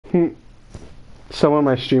Hmm. Someone on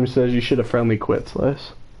my stream says you should have friendly quit,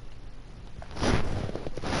 Slice. Get the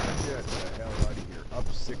hell out of here. Up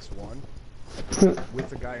 6-1. With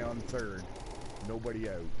the guy on third. Nobody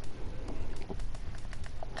out.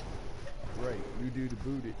 Right, you do to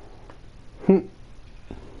boot it.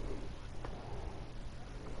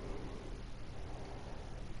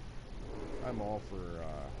 I'm all for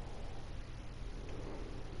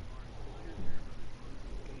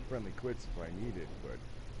friendly quits if I need it, but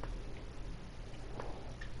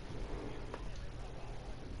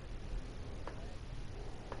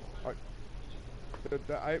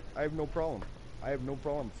I have no problem. I have no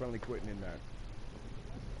problem friendly quitting in that.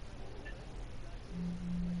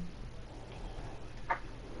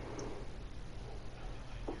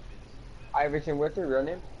 Iverson, what's your real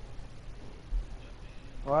name?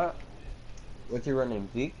 What? What's your real name?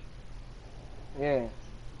 Zeke? Yeah.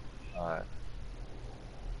 Alright.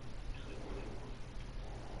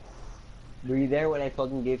 Were you there when I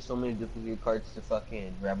fucking gave so many duplicate cards to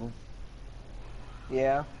fucking Rebel?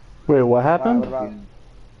 Yeah. Wait, what happened? What about?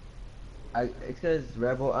 It's cause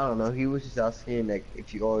Rebel, I don't know, he was just asking like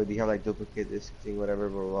if you already have like duplicate this thing, whatever,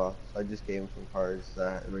 blah blah blah. So I just gave him some cards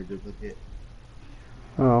that were duplicate.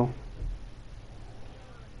 Oh.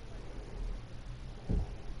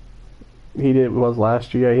 Was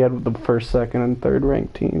last year. Yeah, he had the first, second, and third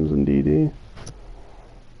ranked teams in DD.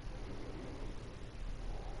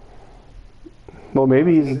 Well,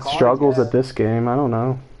 maybe he struggles at this game. I don't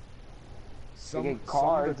know. Some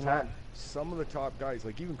of the top guys,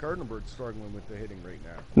 like even Cardinalberg's struggling with the hitting right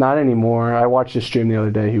now. Not anymore. I watched his stream the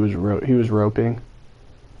other day. He was roping.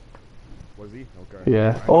 Was he? Okay.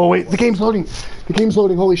 Yeah. Oh wait, the game's loading. The game's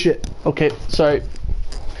loading. Holy shit. Okay, sorry.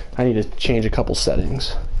 I need to change a couple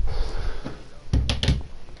settings.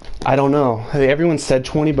 I don't know. Everyone said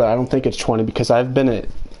 20, but I don't think it's 20 because I've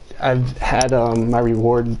had my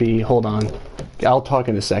reward be. Hold on. I'll talk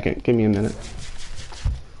in a second. Give me a minute.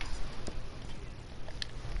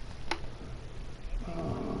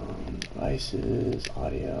 Devices,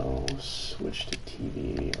 audio, switch to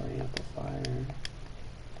TV or amplifier.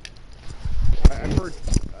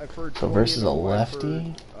 I've heard. So versus a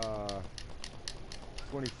lefty.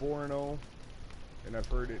 24-0, and I've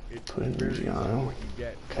heard it Put in varies Giano. on what you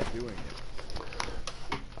get for doing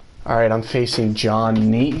it. All right, I'm facing John I've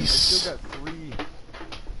Neese. still got 3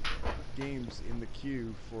 games in the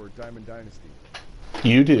queue for Diamond Dynasty.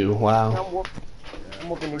 You do? Wow. I'm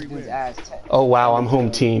whooping this dude's ass. Oh wow, I'm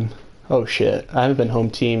home team. Oh shit, I haven't been home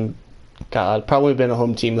team. God, probably been a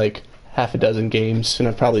home team like half a dozen games, and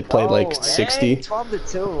I've probably played like 60.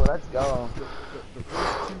 12-2. Let's go. The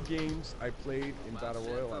first 2 games I played in Battle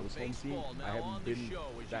Royale, I was home team. I haven't been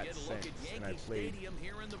that since, and I played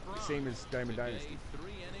the same as Diamond Dynasty.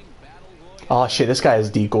 Oh shit, this guy is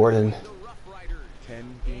D. Gordon.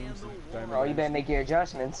 10 games of Diamond Bro, you better make your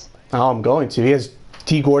adjustments. Oh, I'm going to. He has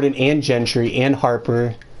D. Gordon and Gentry and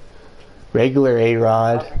Harper. Regular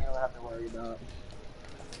A-Rod. Nothing you'll have to worry about.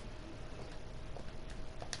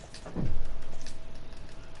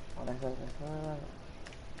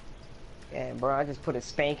 Yeah, bro, I just put a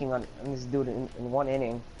spanking on this dude in 1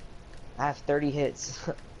 inning. I have 30 hits.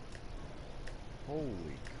 Holy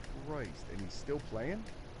Christ, and he's still playing?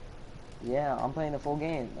 Yeah, I'm playing the full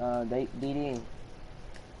game, DD.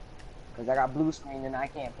 Cause I got blue screen and I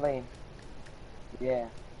can't play. Yeah.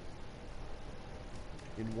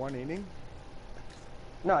 In 1 inning?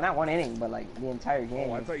 No, not 1 inning, but like the entire game.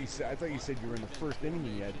 Oh, I thought you said you were in the first inning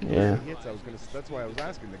and you had 30 Yeah. hits. That's why I was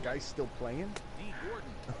asking. The guy's still playing?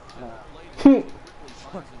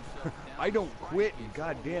 I don't quit, and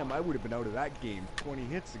goddamn, I would have been out of that game 20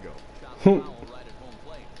 hits ago.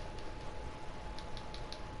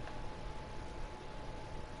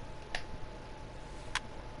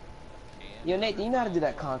 Yo, Nate, you know how to do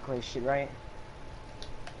that conquest shit, right?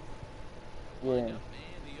 Yeah.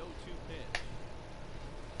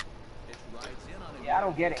 Yeah, I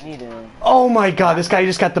don't get it either. Oh my god, this guy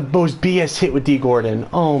just got the most BS hit with D. Gordon.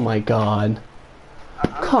 Oh my god.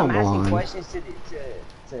 Come I'm asking on. questions to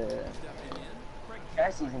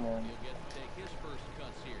Jesse's in them.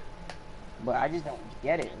 But I just don't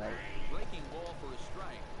get it. Like,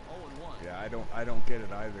 Yeah, I don't get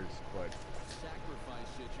it either, but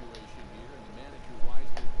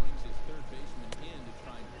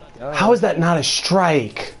How is that not a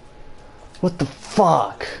strike? What the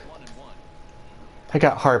fuck? I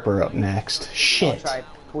got Harper up next. I'll Shit. try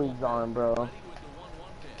Puig's on, bro.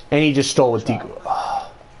 And he just stole with D.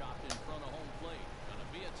 Oh.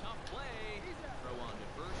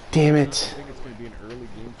 Damn I it. think it's going to be an early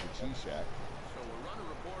game for G-Shack.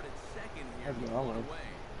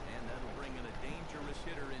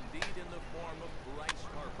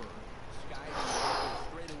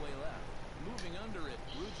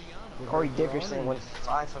 Corey Dickerson went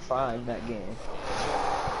 5 for 5 that game.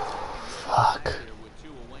 Fuck.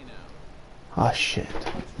 Oh shit.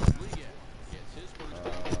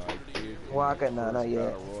 Waka, no, not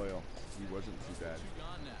yet. Battle Royale. He wasn't too bad.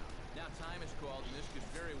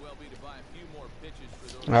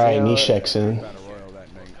 Alright, Nishek's in. Battle Royale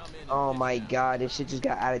that night. Oh my god, this shit just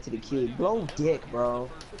got added to the queue. Blow dick, bro.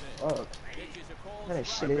 Fuck. What kind of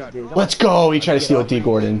shit is this? Let's go! He tried to steal D.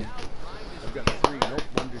 Gordon. I've got 3. Nope,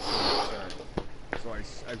 1 to 2. So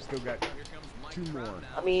I've still got 2 more.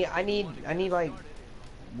 I mean, I need like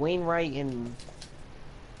Wainwright and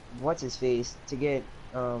what's his face to get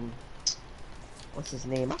what's his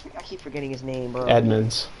name? I keep forgetting his name, bro.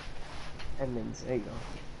 Edmonds. Edmonds. There you go.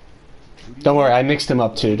 Don't worry, I mixed him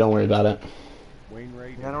up too. Don't worry about it.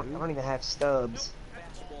 Wainwright. I don't even have stubs.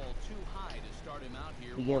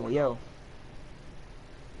 Begin with yo.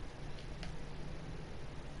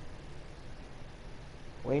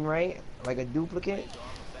 Wainwright, like a duplicate.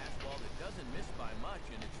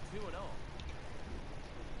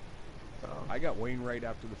 I got Wainwright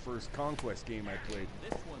after the first Conquest game I played.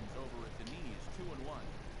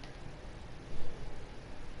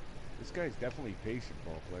 This guy's definitely a patient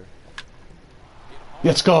ball player.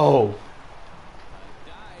 Let's go!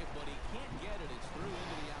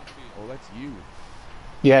 Oh, that's you.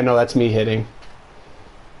 Yeah, no, that's me hitting.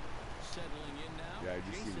 Yeah, I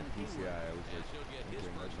just seen the PCI. I was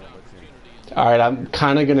like, okay, that's him. Alright, I'm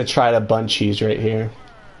kind of going to try to bunt cheese right here.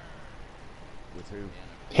 With who?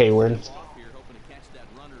 Hayward.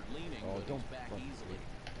 Oh, don't.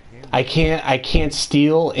 I can't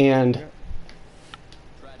steal and...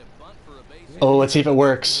 Oh, let's see if it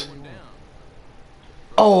works.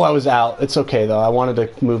 Oh, I was out. It's okay, though. I wanted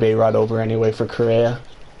to move A-Rod over anyway for Correa.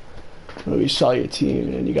 Oh, you saw your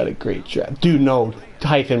team, man. You got a great draft. Dude, no.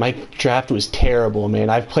 Hyphen, my draft was terrible,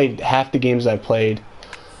 man. I've played half the games I've played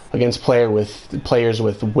against players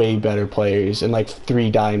with way better players and like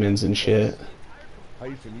 3 diamonds and shit.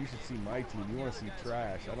 Hyphen, you should see my team. You want to see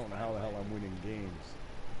trash. I don't know how the hell I'm winning games.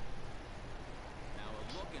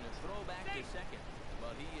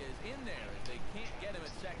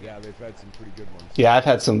 Yeah, they've had some pretty good ones. Yeah, I've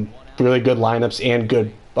had some really good lineups and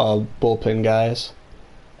good bullpen guys.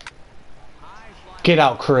 Get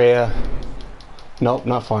out, Correa. Nope,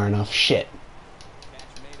 not far enough. Shit.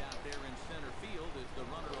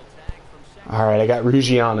 Alright, I got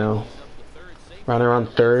Ruggiano. Runner on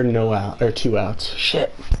third, no out, or 2 outs.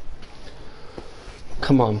 Shit.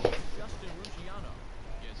 Come on.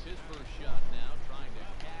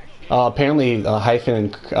 Apparently, Hyphen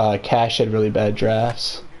and Cash had really bad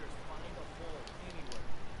drafts.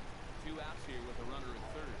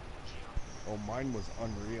 Oh, mine was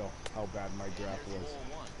unreal how bad my draft was.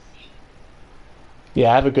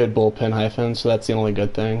 Yeah, I have a good bullpen, Hyphen, so that's the only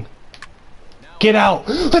good thing. Get out!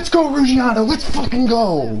 Let's go, Ruggiano! Let's fucking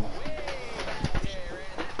go!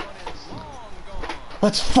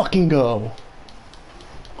 Let's fucking go!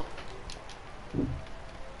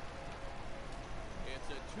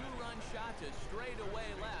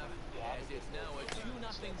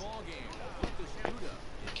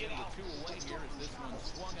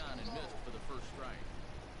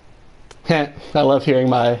 I love hearing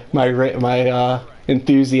my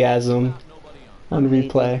enthusiasm on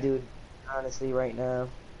replay. Dude, honestly, right now,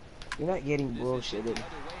 you're not getting bullshitted.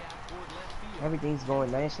 Everything's going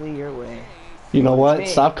nicely your way. You know what?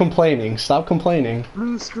 Stop complaining. Stop complaining.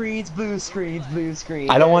 Blue screens, blue screens, blue screens.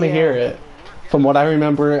 I don't want to hear it. From what I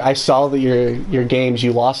remember, I saw that your games,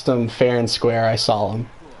 you lost them fair and square. I saw them.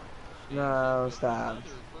 No, stop.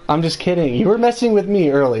 I'm just kidding. You were messing with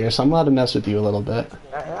me earlier, so I'm allowed to mess with you a little bit.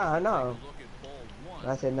 I know.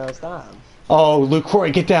 I said no, stop. Oh, Luke Corey,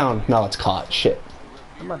 get down. No, it's caught. Shit.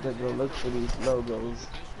 I'm about to go look for these logos.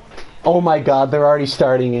 Oh my god, they're already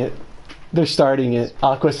starting it. They're starting it.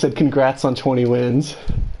 Aqua said congrats on 20 wins.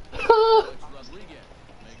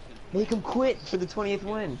 Make him quit for the 20th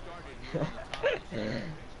win.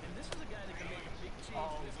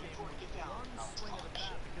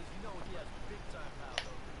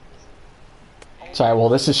 Sorry, well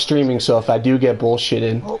this is streaming, so if I do get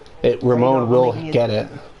bullshitted, Ramon will get it.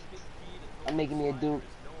 I'm making me a Duke.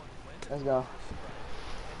 Let's go.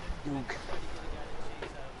 Duke.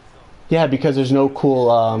 Yeah, because there's no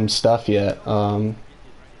cool stuff yet.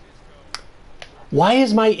 Why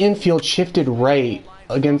is my infield shifted right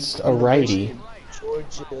against a righty?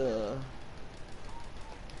 Georgia.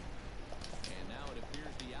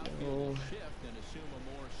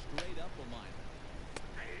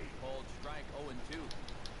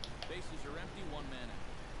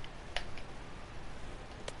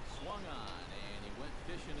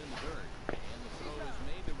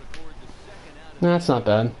 No, that's not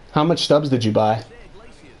bad. How much stubs did you buy?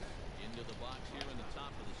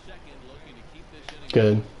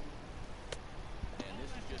 Good.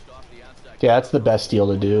 Yeah, that's the best deal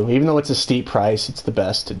to do. Even though it's a steep price, it's the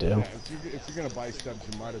best to do. Yeah, if you're gonna buy stubs,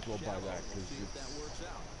 you might as well buy that because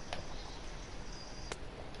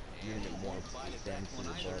you're gonna get more bang for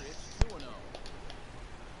your buck.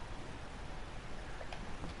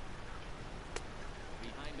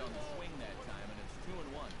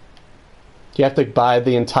 You have to buy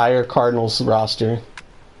the entire Cardinals roster,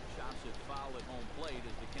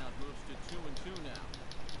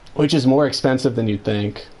 which is more expensive than you'd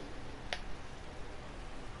think.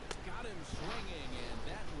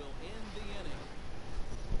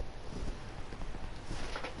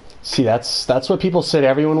 See, that's what people said.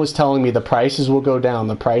 Everyone was telling me the prices will go down,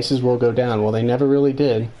 the prices will go down. Well, they never really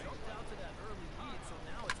did.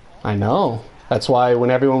 I know. That's why when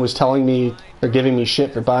everyone was telling me or giving me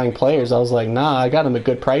shit for buying players, I was like, nah, I got them at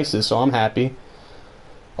good prices, so I'm happy.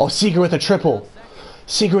 Oh, Seager with a triple.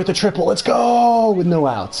 Seager with a triple. Let's go! With no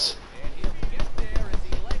outs.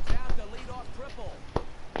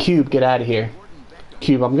 Cube, get out of here.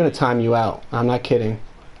 Cube, I'm going to time you out. I'm not kidding.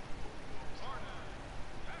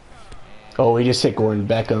 Oh, he just hit Gordon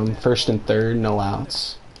Beckham. First and third, no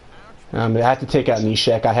outs. I have to take out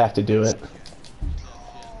Nishek. I have to do it.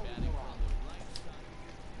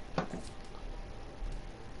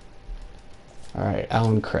 Alright,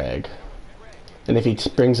 Alan Craig. And if he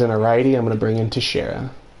brings in a righty, I'm going to bring in Teixeira.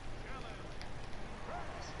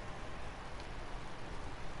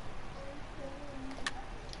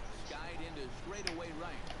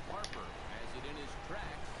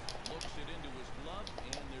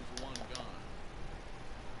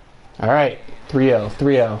 Alright, 3-0,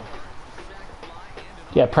 3-0.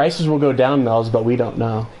 Yeah, prices will go down, Mel's, but we don't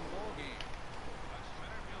know.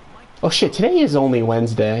 Oh shit, today is only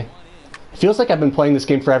Wednesday. It feels like I've been playing this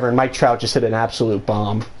game forever, and Mike Trout just hit an absolute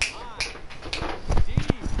bomb.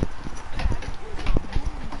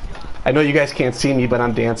 I know you guys can't see me, but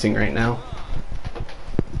I'm dancing right now.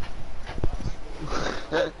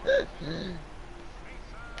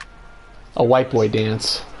 A white boy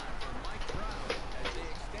dance.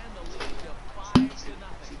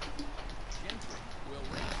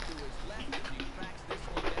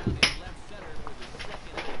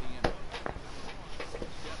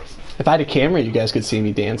 If I had a camera, you guys could see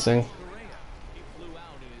me dancing.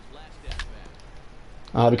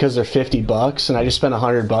 Because they're $50, and I just spent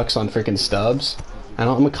 $100 on freaking stubs.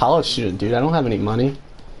 I'm a college student, dude. I don't have any money.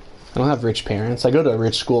 I don't have rich parents. I go to a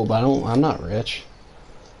rich school, but I'm not rich.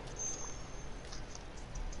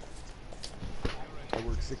 I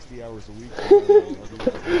work 60 hours a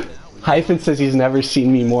week. Hyphen says he's never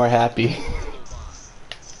seen me more happy.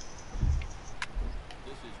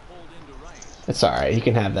 It's alright, he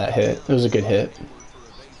can have that hit. It was a good hit.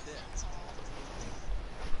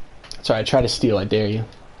 It's alright, try to steal, I dare you.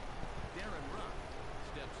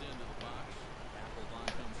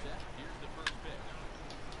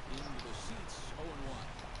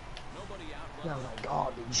 No, my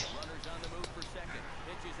garbage.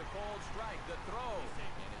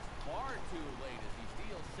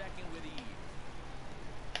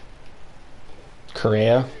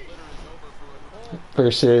 Correa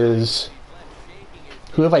versus...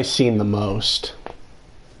 Who have I seen the most?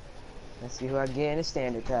 Let's see who I get in a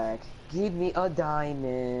standard pack. Give me a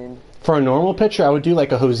diamond. For a normal pitcher, I would do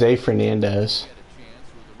like a Jose Fernandez.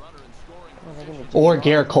 Or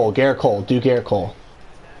Garrett Cole. Garrett Cole. Do Garrett Cole.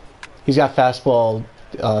 He's got fastball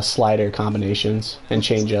slider combinations and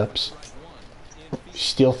changeups.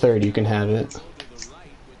 Steal third, you can have it.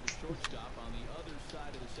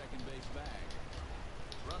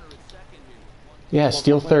 Yeah,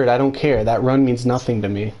 steal third. I don't care. That run means nothing to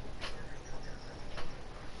me.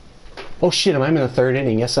 Oh shit, am I in the third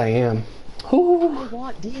inning? Yes, I am. Ooh. I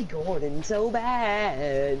want D. Gordon so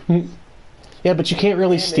bad. Yeah, but you can't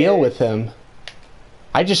really steal with him.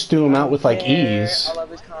 I just threw him out with like ease. I love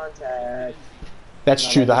his contact.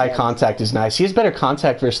 That's true. The high contact is nice. He has better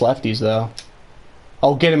contact versus lefties, though.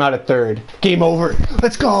 Oh, get him out at third. Game over.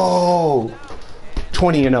 Let's go.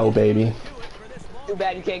 20-0, baby. Too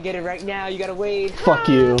bad you can't get it right now. You gotta wait. Fuck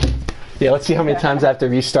you. Yeah, let's see how many times I have to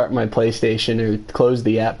restart my PlayStation or close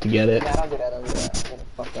the app to get it. Yeah, I'll do that. I'm gonna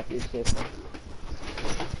fuck up your shit.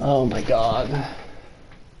 Oh my god.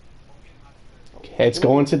 Okay, it's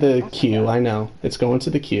going to the queue. I know. It's going to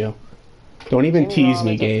the queue. Don't even tease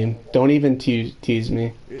me, game. Don't even tease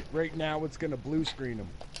me. Right now, it's gonna blue screen him.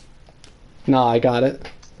 No, I got it.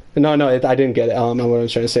 No, I didn't get it. What I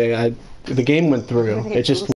was trying to say, the game went through. It just